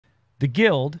The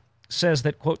Guild says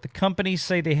that, quote, the companies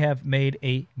say they have made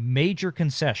a major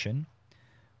concession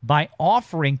by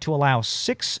offering to allow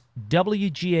 6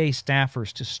 WGA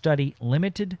staffers to study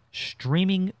limited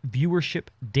streaming viewership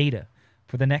data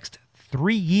for the next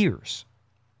 3 years.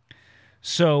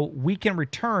 So we can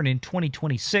return in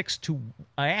 2026 to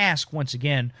ask once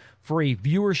again for a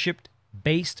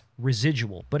viewership-based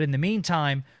residual. But in the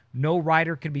meantime, no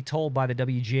writer can be told by the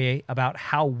WGA about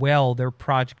how well their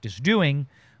project is doing,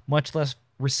 much less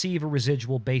receive a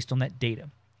residual based on that data.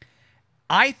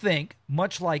 I think,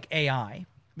 much like AI,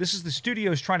 this is the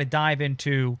studios trying to dive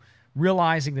into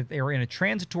realizing that they're in a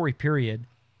transitory period.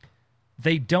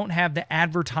 They don't have the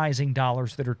advertising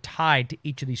dollars that are tied to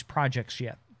each of these projects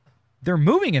yet. They're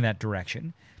moving in that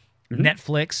direction. Mm-hmm.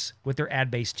 Netflix with their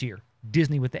ad-based tier.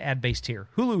 Disney with the ad-based tier.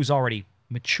 Hulu's already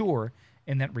mature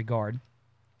in that regard.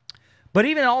 But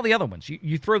even all the other ones,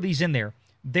 you throw these in there,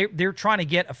 they're trying to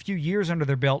get a few years under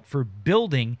their belt for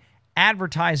building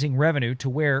advertising revenue to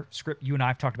where, Script, you and I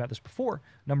have talked about this before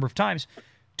a number of times,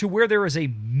 to where there is a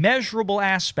measurable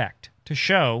aspect to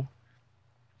show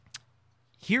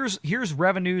here's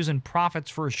revenues and profits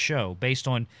for a show based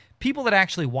on people that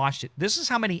actually watched it. This is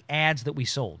how many ads that we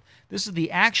sold. This is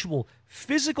the actual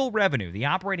physical revenue, the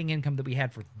operating income that we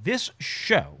had for this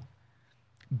show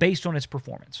based on its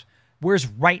performance. Whereas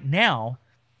right now,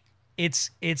 it's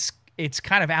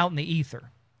kind of out in the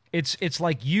ether. It's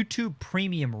like YouTube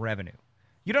premium revenue.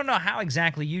 You don't know how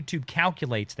exactly YouTube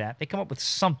calculates that. They come up with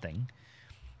something,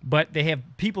 but they have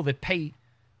people that pay,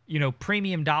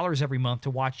 premium dollars every month to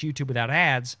watch YouTube without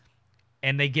ads,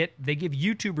 and they give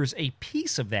YouTubers a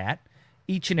piece of that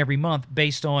each and every month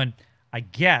based on, I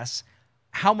guess,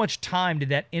 how much time did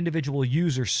that individual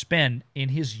user spend in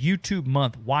his YouTube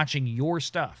month watching your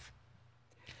stuff.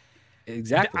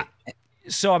 Exactly.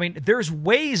 So, I mean, there's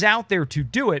ways out there to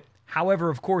do it. However,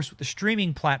 of course, with the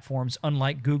streaming platforms,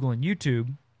 unlike Google and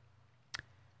YouTube,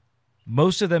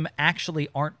 most of them actually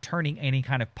aren't turning any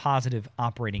kind of positive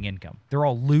operating income. They're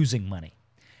all losing money.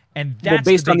 And that's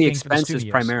based the on the big thing for the expenses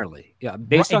studios. primarily. Yeah,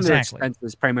 based on Exactly. their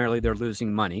expenses primarily, they're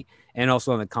losing money, and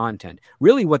also on the content.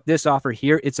 Really, what this offer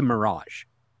here, it's a mirage.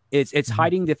 It's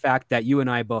hiding the fact that you and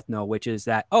I both know, which is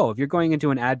that, if you're going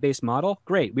into an ad-based model,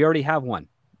 great. We already have one.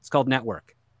 It's called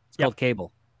network. It's called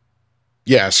cable.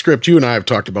 Yeah, Script, you and I have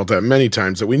talked about that many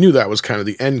times, that we knew that was kind of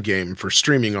the end game for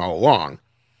streaming all along.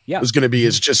 Yeah. It was going to be,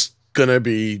 it's just going to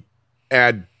be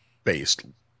ad-based,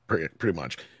 pretty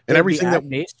much. And everything that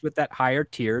based with that higher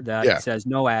tier that says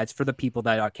no ads for the people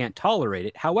that can't tolerate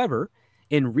it. However,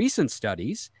 in recent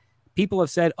studies, people have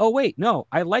said, oh, wait, no,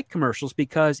 I like commercials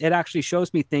because it actually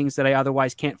shows me things that I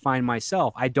otherwise can't find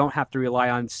myself. I don't have to rely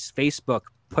on Facebook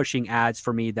pushing ads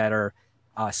for me that are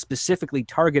specifically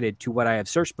targeted to what I have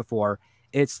searched before.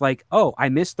 It's like, oh, I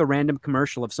missed the random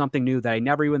commercial of something new that I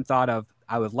never even thought of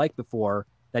I would like before.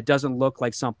 That doesn't look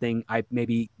like something I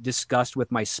maybe discussed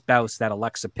with my spouse that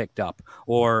Alexa picked up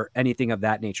or anything of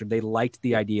that nature. They liked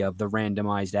the idea of the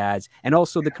randomized ads and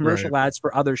also the commercial ads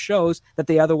for other shows that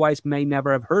they otherwise may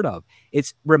never have heard of.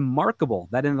 It's remarkable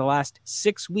that in the last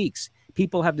 6 weeks,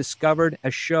 people have discovered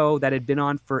a show that had been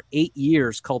on for 8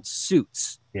 years called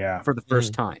Suits for the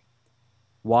first time.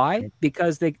 Why?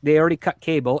 Because they already cut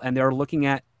cable and they're looking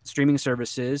at streaming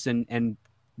services and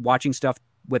watching stuff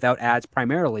without ads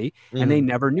primarily, and they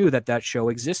never knew that show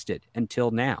existed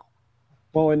until now.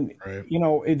 Well, and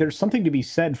there's something to be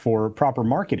said for proper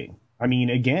marketing. I mean,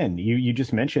 again, you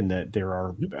just mentioned that there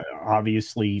are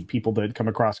obviously people that come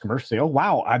across commercials say, oh,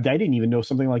 wow, I didn't even know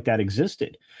something like that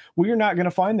existed. Well, you're not going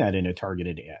to find that in a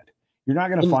targeted ad. You're not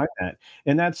going to find that.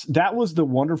 And that was the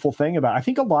wonderful thing about, I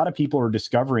think a lot of people are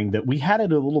discovering that we had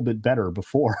it a little bit better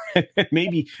before.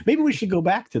 maybe we should go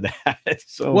back to that.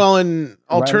 So, well, and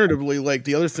alternatively, like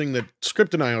the other thing that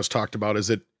Script and I always talked about is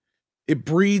that it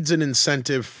breeds an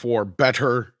incentive for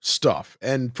better stuff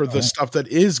and for the stuff that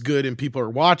is good and people are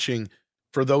watching,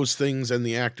 for those things and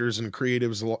the actors and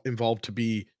creatives involved to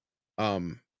be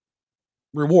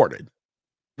rewarded.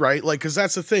 Right? Like, cause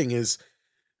that's the thing is,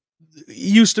 it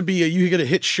used to be you get a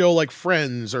hit show like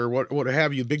Friends or what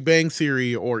have you, Big Bang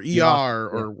Theory or ER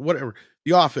or whatever,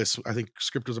 The Office, I think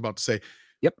Script was about to say.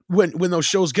 Yep. When those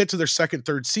shows get to their second,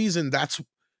 third season, that's,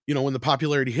 when the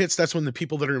popularity hits, that's when the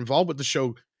people that are involved with the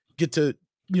show get to,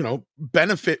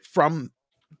 benefit from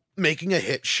making a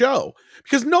hit show,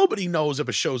 because nobody knows if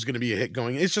a show is going to be a hit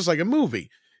going. It's just like a movie.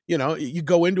 You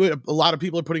go into it, a lot of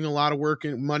people are putting a lot of work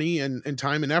and money and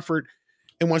time and effort.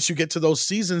 And once you get to those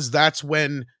seasons, that's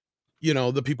when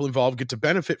the people involved get to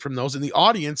benefit from those. And the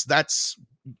audience, that's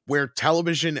where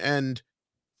television and,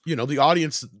 the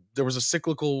audience, there was a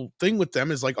cyclical thing with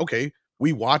them is like, okay,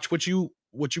 we watch what you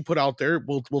what you put out there.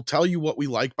 We'll tell you what we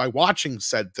like by watching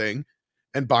said thing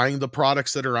and buying the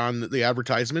products that are on the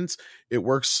advertisements. It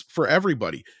works for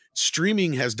everybody.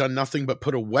 Streaming has done nothing but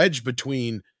put a wedge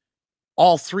between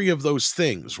all three of those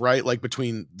things, right? Like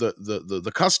between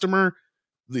the customer,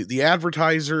 the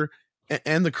advertiser,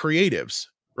 and the creatives,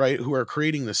 right? Who are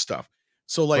creating this stuff.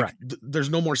 So like there's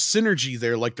no more synergy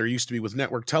there like there used to be with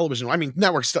network television. I mean,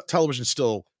 network television is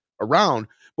still around,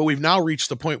 but we've now reached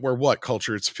the point where what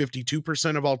culture? It's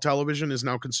 52% of all television is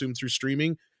now consumed through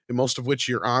streaming, and most of which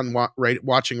you're on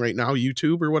watching right now,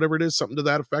 YouTube or whatever it is, something to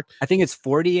that effect. I think it's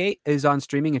 48 is on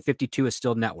streaming and 52 is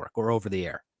still network or over the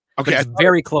air. Okay, it's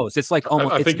very close. It's like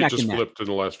almost. I think it just flipped in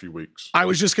the last few weeks. I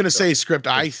was just going to say, Script.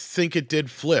 I think it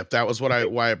did flip. That was why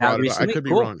I brought it up. I could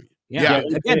be wrong. Yeah.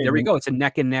 Again, there we go. It's a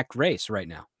neck and neck race right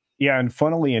now. Yeah, and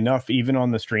funnily enough, even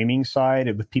on the streaming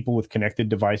side, with people with connected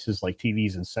devices like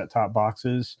TVs and set-top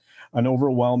boxes, an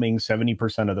overwhelming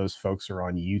 70% of those folks are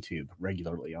on YouTube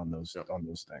regularly on those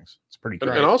things. It's pretty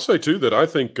great. And I'll say too that I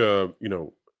think you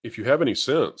know, if you have any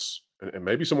sense, and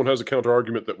maybe someone has a counter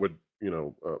argument that would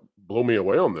blow me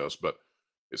away on this, but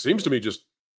it seems to me just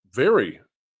very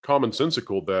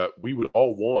commonsensical that we would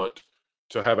all want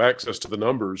to have access to the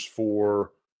numbers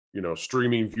for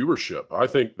streaming viewership. I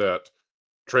think that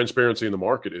transparency in the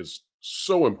market is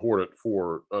so important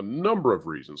for a number of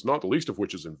reasons, not the least of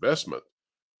which is investment.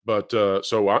 But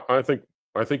so I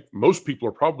think most people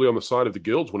are probably on the side of the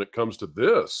guilds when it comes to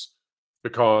this,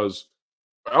 because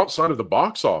outside of the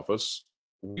box office,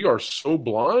 we are so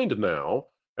blind now,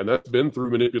 and that's been through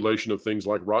manipulation of things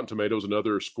like Rotten Tomatoes and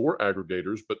other score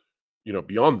aggregators. But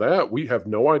beyond that, we have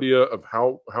no idea of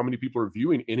how many people are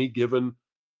viewing any given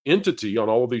entity on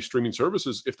all of these streaming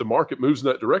services. If the market moves in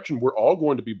that direction, we're all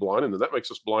going to be blind, and then that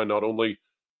makes us blind not only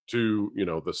to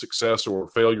the success or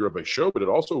failure of a show, but it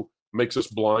also makes us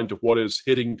blind to what is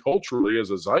hitting culturally as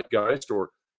a zeitgeist,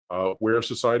 or where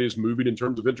society is moving in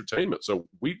terms of entertainment. So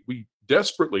we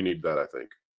desperately need that, I think.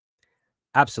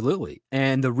 Absolutely.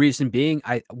 And the reason being,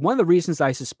 one of the reasons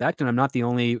I suspect, and I'm not the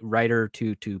only writer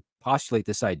to postulate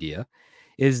this idea,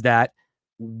 is that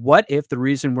what if the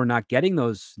reason we're not getting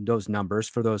those numbers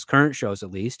for those current shows,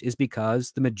 at least, is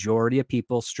because the majority of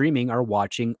people streaming are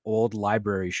watching old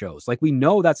library shows? Like, we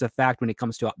know that's a fact when it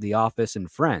comes to The Office and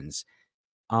Friends.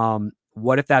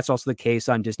 What if that's also the case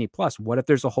on Disney Plus? What if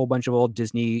there's a whole bunch of old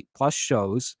Disney Plus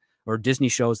shows or Disney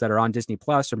shows that are on Disney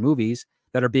Plus or movies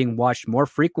that are being watched more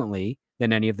frequently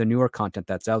than any of the newer content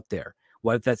that's out there?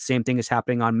 What if that same thing is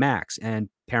happening on Max and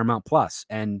Paramount Plus,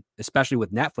 and especially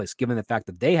with Netflix, given the fact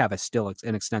that they have still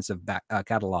an extensive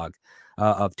catalog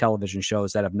of television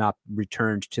shows that have not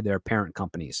returned to their parent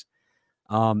companies?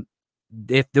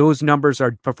 If those numbers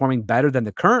are performing better than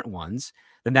the current ones,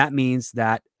 then that means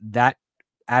that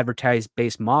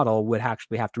advertised-based model would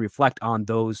actually have to reflect on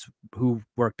those who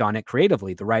worked on it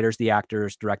creatively, the writers, the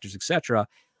actors, directors, etc.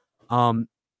 And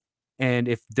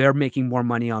if they're making more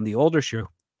money on the older shows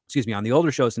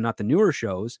and not the newer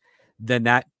shows, then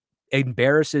that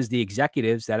embarrasses the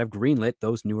executives that have greenlit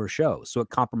those newer shows. So it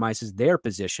compromises their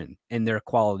position and their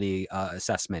quality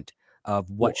assessment of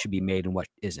what should be made and what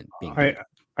isn't being made.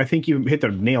 I think you hit the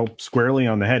nail squarely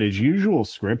on the head as usual,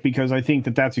 Script, because I think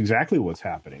that's exactly what's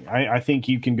happening. I think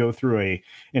you can go through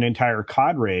an entire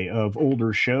cadre of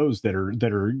older shows that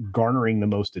are garnering the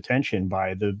most attention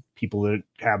by the people that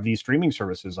have these streaming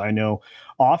services. I know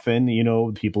often,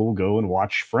 people will go and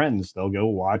watch Friends. They'll go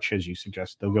watch, as you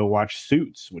suggest, they'll go watch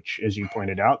Suits, which, as you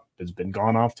pointed out, has been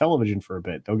gone off television for a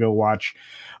bit. They'll go watch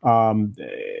Hulu.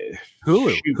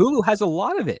 Hulu has a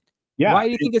lot of it. Yeah. Why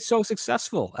do you think it's so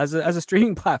successful as a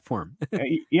streaming platform?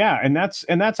 Yeah, and that's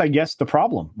I guess the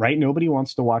problem, right? Nobody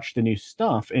wants to watch the new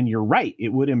stuff, and you're right. It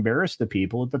would embarrass the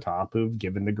people at the top who've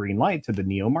given the green light to the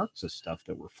neo-Marxist stuff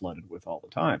that we're flooded with all the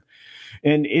time.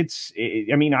 And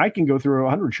I mean, I can go through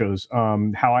 100 shows.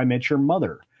 How I Met Your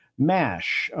Mother,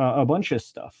 MASH, a bunch of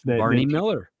stuff. Barney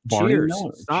Miller, Cheers,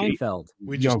 Seinfeld.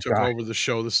 We just took over the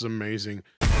show. This is amazing.